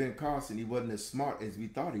out with Ben Carson, he wasn't as smart as we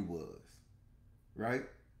thought he was. Right?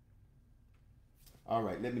 All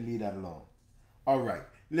right, let me leave that alone. All right.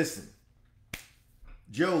 Listen,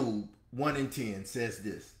 Job 1 and 10 says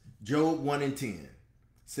this. Job 1 and 10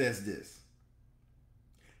 says this.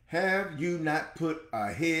 Have you not put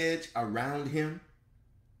a hedge around him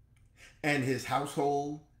and his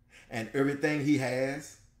household and everything he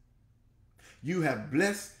has? You have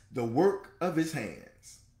blessed the work of his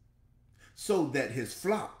hands, so that his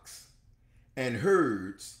flocks and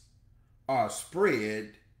herds are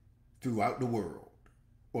spread throughout the world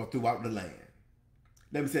or throughout the land.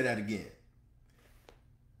 Let me say that again.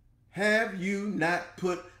 Have you not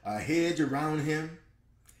put a hedge around him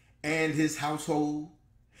and his household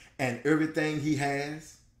and everything he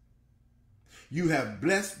has? You have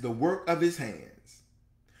blessed the work of his hands,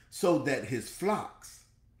 so that his flocks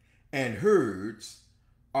and herds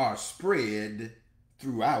are spread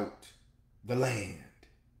throughout the land.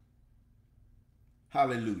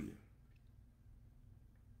 Hallelujah.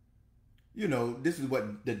 You know, this is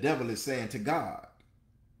what the devil is saying to God,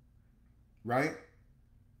 right?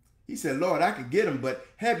 He said, Lord, I could get him, but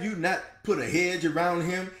have you not put a hedge around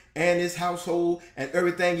him and his household and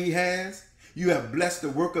everything he has? You have blessed the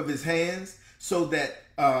work of his hands, so that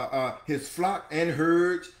his flock and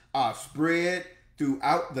herds are spread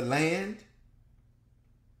throughout the land.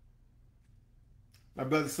 My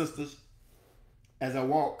brothers and sisters, as I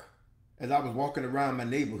was walking around my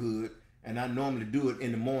neighborhood, and I normally do it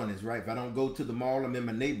in the mornings, right? If I don't go to the mall, I'm in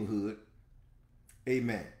my neighborhood.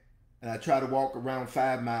 Amen. And I try to walk around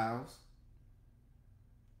 5 miles.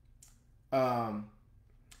 And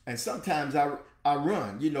sometimes I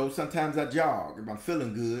run, you know, sometimes I jog if I'm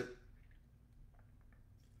feeling good.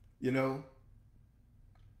 You know.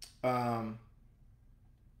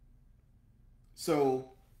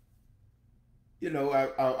 So, you know,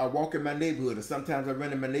 I walk in my neighborhood, or sometimes I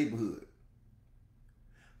run in my neighborhood.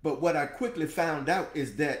 But what I quickly found out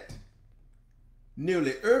is that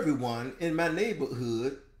nearly everyone in my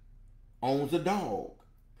neighborhood owns a dog.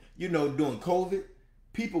 You know, during COVID,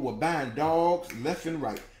 people were buying dogs left and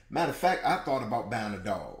right. Matter of fact, I thought about buying a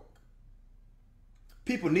dog.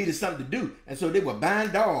 People needed something to do, and so they were buying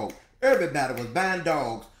dogs. Everybody was buying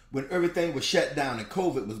dogs when everything was shut down and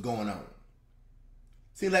COVID was going on.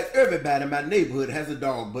 Seems like everybody in my neighborhood has a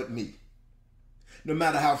dog but me. No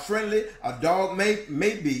matter how friendly a dog may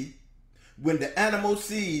be, when the animal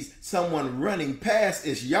sees someone running past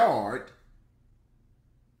its yard,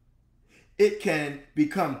 it can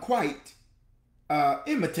become quite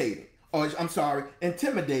intimidating,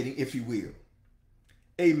 if you will.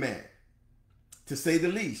 Amen. To say the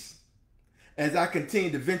least. As I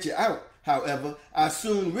continued to venture out, however, I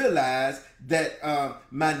soon realized that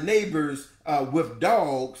my neighbors with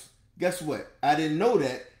dogs, guess what? I didn't know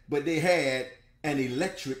that, but they had an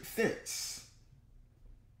electric fence.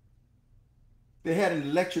 They had an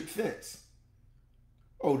electric fence.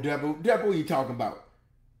 Oh, Deborah, what are you talking about?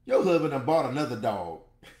 Your husband done bought another dog.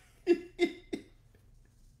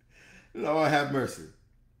 Lord have mercy.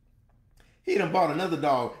 He done bought another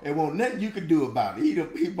dog and won't nothing you can do about it.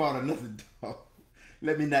 He bought another dog.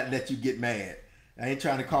 Let me not let you get mad. I ain't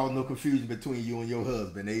trying to cause no confusion between you and your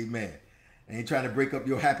husband. Amen. I ain't trying to break up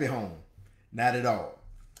your happy home. Not at all.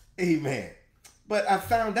 Amen. But I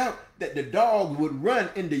found out that the dogs would run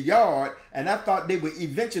in the yard, and I thought they would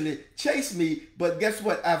eventually chase me. But guess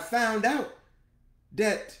what? I found out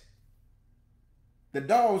that the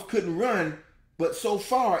dogs couldn't run but so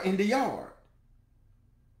far in the yard.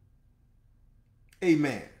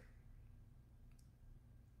 Amen.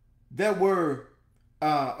 There were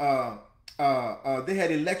they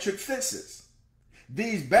had electric fences.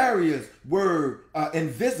 These barriers were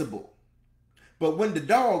invisible. But when the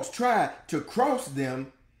dogs tried to cross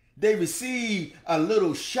them, they received a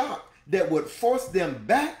little shock that would force them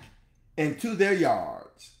back into their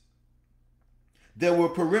yards. There were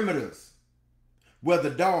perimeters where the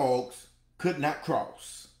dogs could not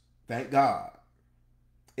cross. Thank God.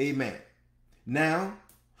 Amen. Now,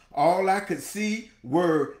 all I could see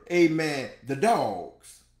were, amen, the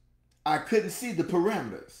dogs. I couldn't see the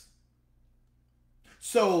perimeters.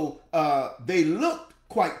 So they looked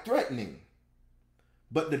quite threatening.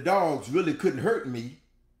 But the dogs really couldn't hurt me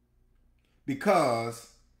because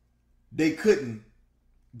they couldn't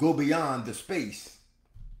go beyond the space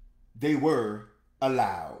they were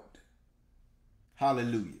allowed.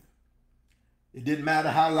 Hallelujah. It didn't matter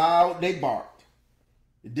how loud they barked.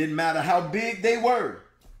 It didn't matter how big they were.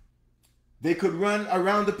 They could run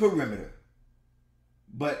around the perimeter.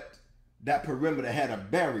 But that perimeter had a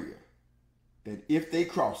barrier that if they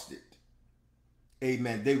crossed it,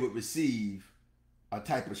 amen, they would receive a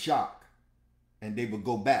type of shock, and they would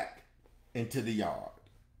go back into the yard.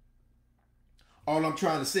 All I'm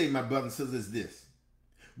trying to say, my brothers and sisters, is this.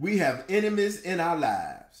 We have enemies in our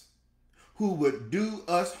lives who would do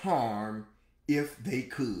us harm if they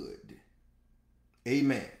could.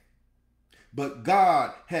 Amen. But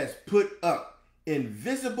God has put up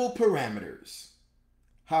invisible parameters,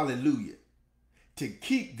 hallelujah, to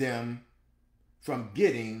keep them from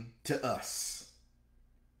getting to us.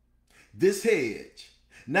 This hedge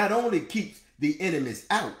not only keeps the enemies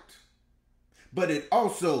out, but it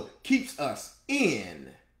also keeps us in.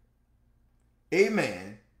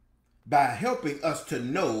 Amen. By helping us to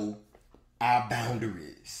know our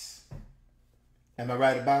boundaries. Am I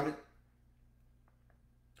right about it?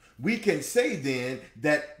 We can say then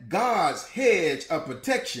that God's hedge of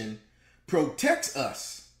protection protects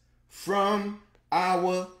us from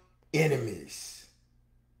our enemies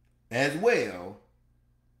as well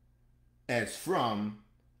as from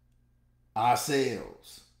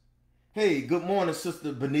ourselves. Hey, good morning,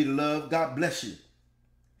 Sister Benita Love. God bless you.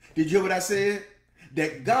 Did you hear what I said?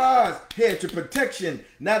 That God's hedge of protection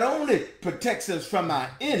not only protects us from our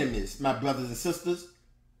enemies, my brothers and sisters,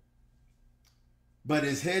 but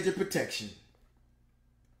his hedge of protection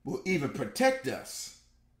will even protect us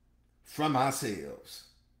from ourselves.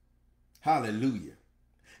 Hallelujah.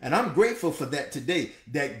 And I'm grateful for that today,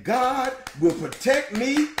 that God will protect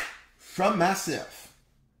me from myself.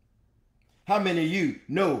 How many of you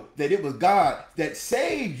know that it was God that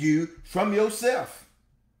saved you from yourself?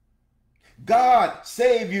 God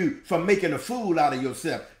saved you from making a fool out of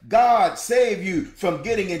yourself. God saved you from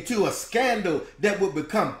getting into a scandal that would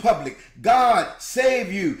become public. God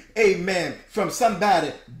saved you, amen, from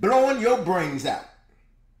somebody blowing your brains out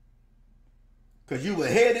because you were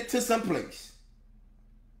headed to some place.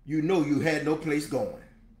 You know you had no place going.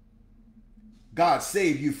 God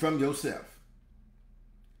saved you from yourself.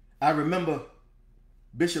 I remember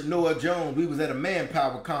Bishop Noel Jones, we was at a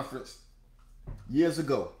Manpower conference years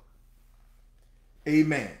ago.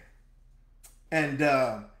 Amen. And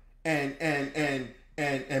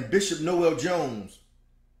Bishop Noel Jones,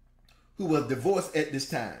 who was divorced at this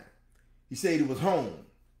time, he said he was home,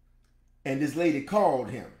 and this lady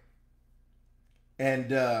called him, and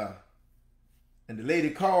the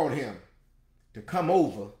lady called him to come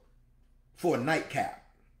over for a nightcap.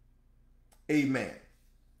 Amen.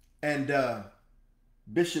 And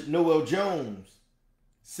Bishop Noel Jones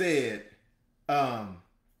said,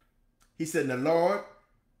 he said, "Now, Lord,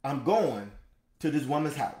 I'm going to this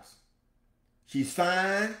woman's house. She's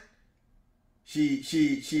fine.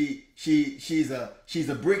 She's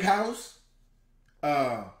a brick house.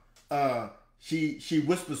 She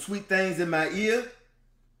whispers sweet things in my ear."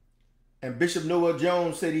 And Bishop Noel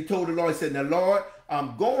Jones said, he told the Lord, he said, "Now, Lord,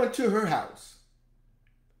 I'm going to her house.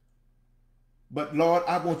 But Lord,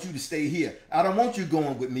 I want you to stay here. I don't want you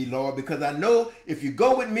going with me, Lord, because I know if you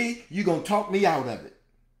go with me, you're going to talk me out of it."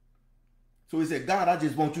 So he said, "God, I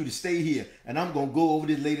just want you to stay here, and I'm going to go over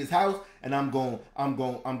this lady's house, and I'm going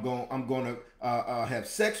to have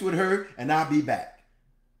sex with her, and I'll be back.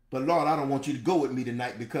 But Lord, I don't want you to go with me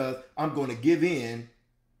tonight because I'm going to give in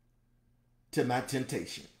to my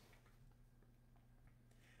temptation."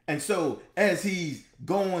 And so as he's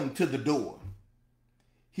going to the door,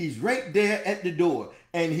 he's right there at the door,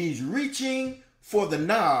 and he's reaching for the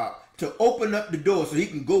knob to open up the door so he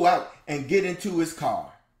can go out and get into his car.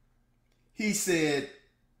 He said,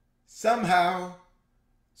 somehow,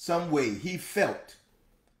 some way, he felt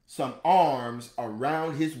some arms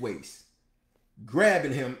around his waist,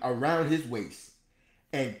 grabbing him around his waist,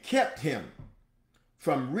 and kept him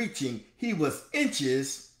from reaching. He was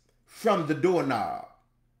inches from the doorknob.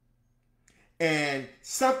 And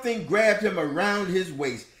something grabbed him around his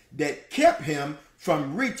waist that kept him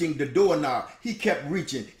from reaching the doorknob. He kept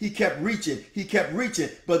reaching, he kept reaching, he kept reaching,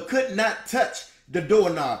 but could not touch the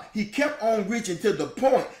doorknob. He kept on reaching to the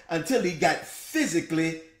point until he got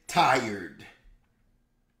physically tired.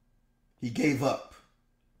 He gave up,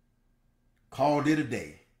 called it a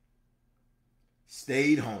day,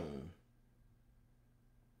 stayed home,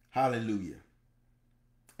 hallelujah,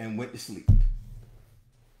 and went to sleep.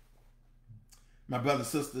 My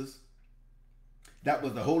brothers and sisters, that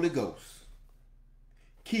was the Holy Ghost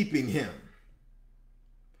keeping him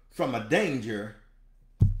from a danger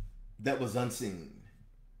that was unseen.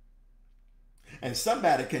 And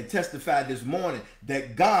somebody can testify this morning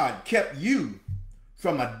that God kept you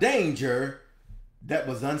from a danger that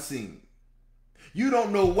was unseen. You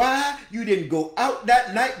don't know why you didn't go out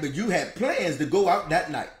that night, but you had plans to go out that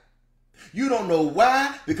night. You don't know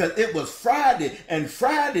why, because it was Friday, and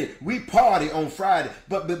Friday, we party on Friday.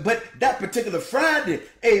 But that particular Friday,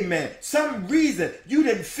 amen, some reason you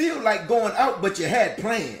didn't feel like going out, but you had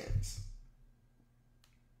plans.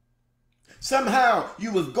 Somehow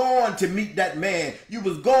you was going to meet that man. You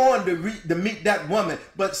was going to meet that woman.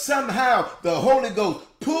 But somehow the Holy Ghost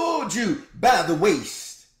pulled you by the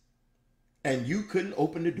waist and you couldn't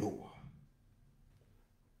open the door.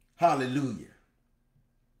 Hallelujah.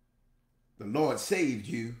 The Lord saved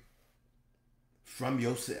you from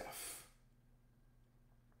yourself.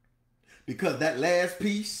 Because that last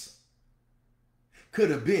piece could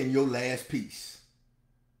have been your last piece.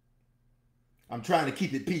 I'm trying to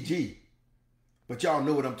keep it PG, but y'all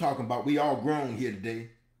know what I'm talking about. We all grown here today.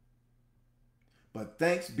 But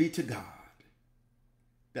thanks be to God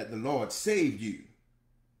that the Lord saved you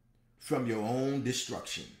from your own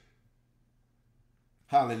destruction.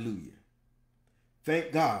 Hallelujah.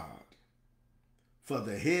 Thank God for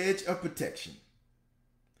the hedge of protection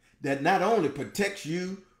that not only protects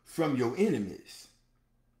you from your enemies,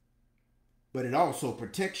 but it also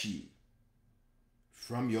protects you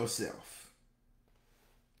from yourself.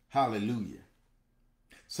 Hallelujah.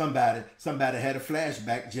 Somebody had a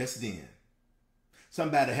flashback just then.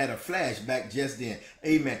 Somebody had a flashback just then.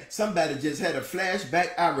 Amen. Somebody just had a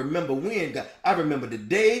flashback. I remember when, God. I remember the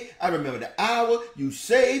day. I remember the hour you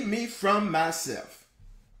saved me from myself.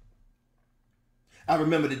 I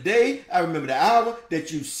remember the day. I remember the hour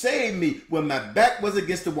that you saved me when my back was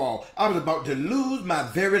against the wall. I was about to lose my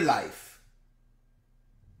very life.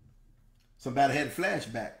 Somebody had a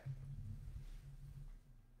flashback.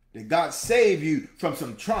 That God saved you from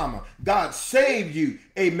some trauma. God saved you,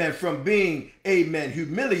 amen, from being, amen,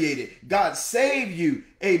 humiliated. God saved you,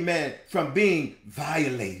 amen, from being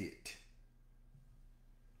violated.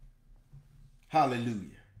 Hallelujah.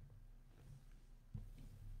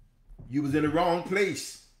 You was in the wrong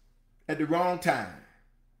place at the wrong time.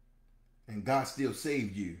 And God still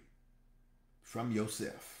saved you from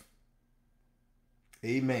yourself.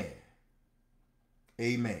 Amen.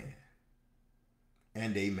 Amen.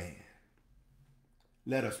 And amen.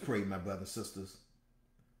 Let us pray, my brothers and sisters.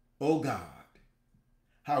 Oh God,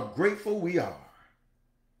 how grateful we are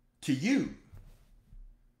to you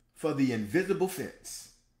for the invisible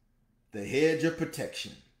fence, the hedge of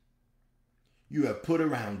protection you have put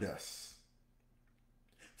around us.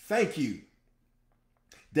 Thank you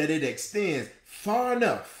that it extends far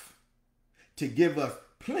enough to give us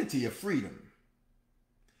plenty of freedom.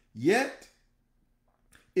 Yet,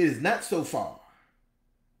 it is not so far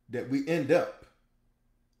that we end up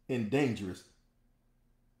in dangerous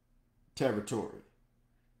territory.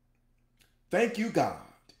 Thank you, God,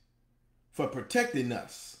 for protecting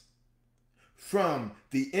us from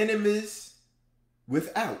the enemies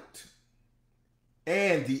without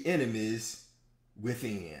and the enemies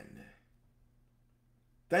within.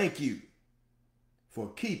 Thank you for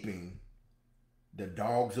keeping the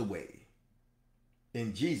dogs away.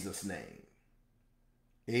 In Jesus' name,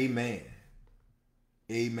 amen.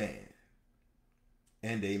 Amen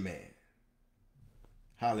and amen.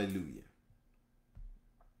 Hallelujah.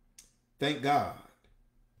 Thank God.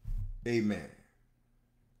 Amen.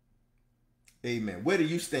 Amen. Where do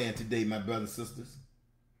you stand today, my brothers and sisters?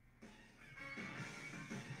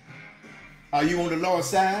 Are you on the Lord's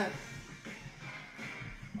side?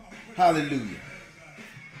 Hallelujah.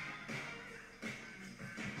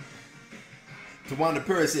 Tawanda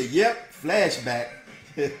Perry said, yep, flashback.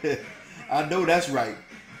 I know that's right.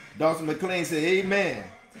 Dawson McLean said, amen.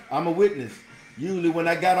 I'm a witness. Usually when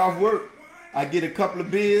I got off work, I get a couple of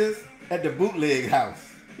beers at the bootleg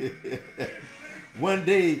house. One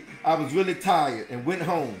day, I was really tired and went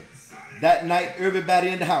home. That night, everybody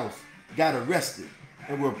in the house got arrested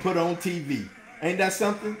and were put on TV. Ain't that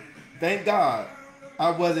something? Thank God I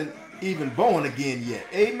wasn't even born again yet.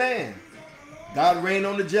 Amen. God reigned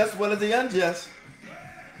on the just as well as the unjust.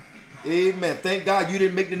 Amen. Thank God you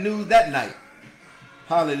didn't make the news that night.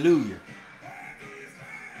 Hallelujah.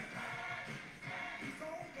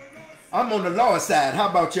 I'm on the Lord's side. How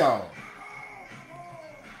about y'all?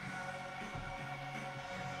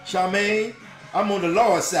 Charmaine, I'm on the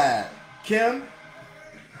Lord's side. Kim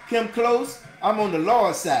Close, I'm on the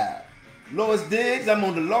Lord's side. Lois Diggs, I'm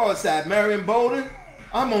on the Lord's side. Marion Bolden,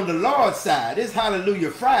 I'm on the Lord's side. It's Hallelujah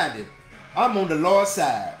Friday. I'm on the Lord's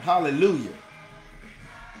side. Hallelujah.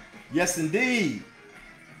 Yes, indeed.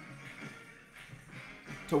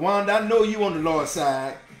 Tawanda, I know you on the Lord's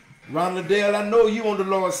side. Ron Liddell, I know you on the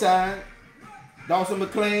Lord's side. Dawson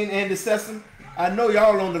McLean, Andy Sessom, I know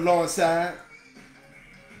y'all on the Lord's side.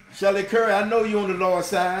 Shelley Curry, I know you on the Lord's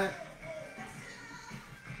side.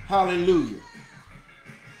 Hallelujah.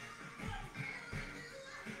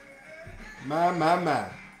 My.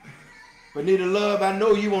 Benita Love, I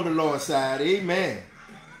know you on the Lord's side. Amen.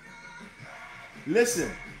 Listen,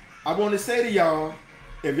 I want to say to y'all,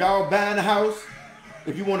 if y'all buying a house,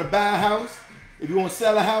 If you want to buy a house, if you want to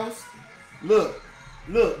sell a house, look,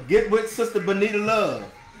 get with Sister Bonita Love.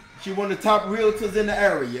 She one of the top realtors in the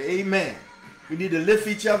area. Amen. We need to lift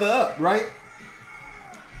each other up, right?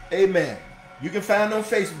 Amen. You can find her on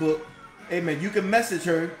Facebook. Amen. You can message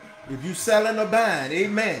her if you selling or buying.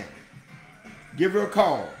 Amen. Give her a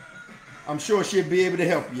call. I'm sure she'll be able to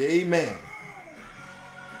help you. Amen.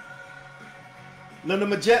 Linda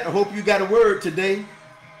Majette, I hope you got a word today.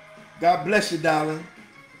 God bless you, darling.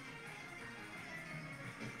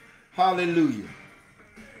 Hallelujah.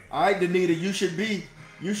 All right, Danita, you should be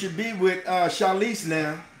with Charlize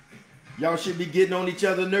now. Y'all should be getting on each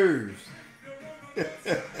other's nerves.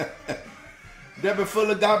 Deborah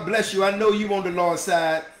Fuller, God bless you. I know you on the Lord's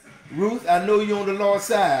side. Ruth, I know you on the Lord's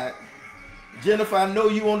side. Jennifer, I know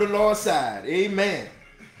you on the Lord's side. Amen.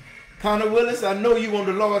 Connor Willis, I know you on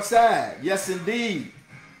the Lord's side. Yes, indeed.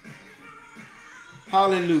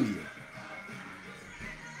 Hallelujah.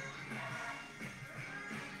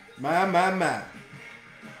 My.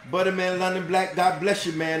 Butterman London Black, God bless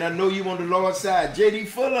you, man. I know you on the Lord's side. J.D.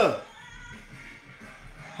 Fuller.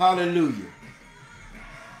 Hallelujah.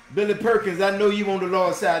 Billy Perkins, I know you on the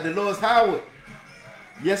Lord's side. Dolores Howard.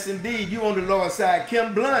 Yes, indeed, you on the Lord's side.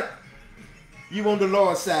 Kim Blunt, you on the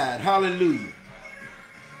Lord's side. Hallelujah.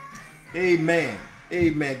 Amen.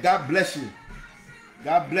 Amen. God bless you.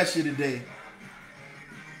 God bless you today.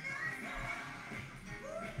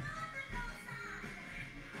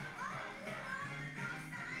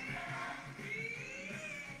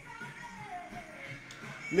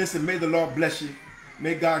 Listen, may the Lord bless you.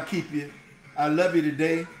 May God keep you. I love you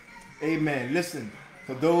today. Amen. Listen,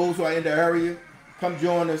 for those who are in the area, come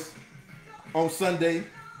join us on Sunday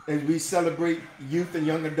as we celebrate Youth and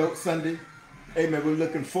Young Adult Sunday. Amen. We're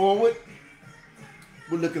looking forward.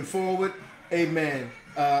 Amen.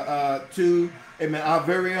 To our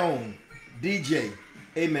very own DJ.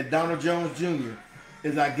 Amen. Donald Jones Jr.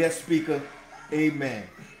 is our guest speaker. Amen.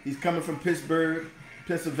 He's coming from Pittsburgh,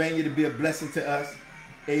 Pennsylvania, to be a blessing to us.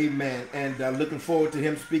 Amen. And looking forward to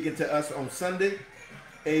him speaking to us on Sunday.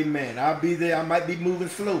 Amen. I'll be there. I might be moving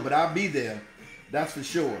slow, but I'll be there. That's for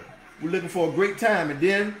sure. We're looking for a great time. And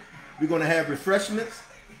then we're going to have refreshments.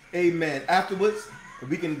 Amen. Afterwards,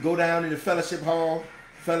 we can go down in the fellowship hall,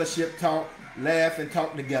 fellowship, talk, laugh, and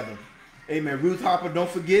talk together. Amen. Ruth Harper, don't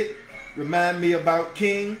forget, remind me about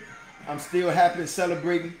King. I'm still happy and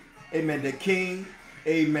celebrating. Amen. That King,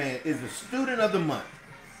 amen, is the student of the month.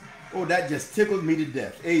 Oh, that just tickled me to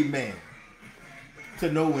death. Amen. To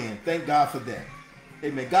no end. Thank God for that.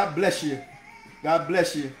 Amen. God bless you. God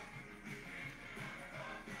bless you.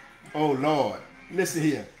 Oh, Lord. Listen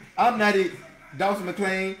here. I'm not Dawson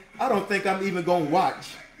McClain. I don't think I'm even going to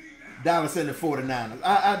watch Dallas and the 49ers.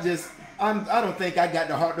 I don't think I got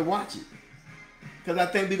the heart to watch it. Because I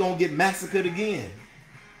think we're going to get massacred again.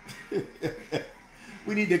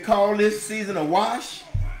 We need to call this season a wash.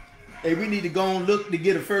 Hey, we need to go and look to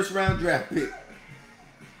get a first-round draft pick.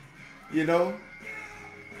 You know?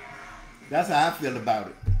 That's how I feel about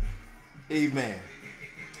it. Amen.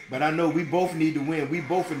 But I know we both need to win. We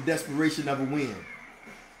both in desperation of a win.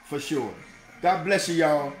 For sure. God bless you,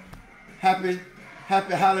 y'all. Happy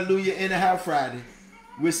Hallelujah Anyhow Friday.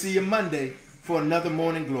 We'll see you Monday for another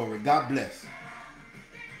Morning Glory. God bless.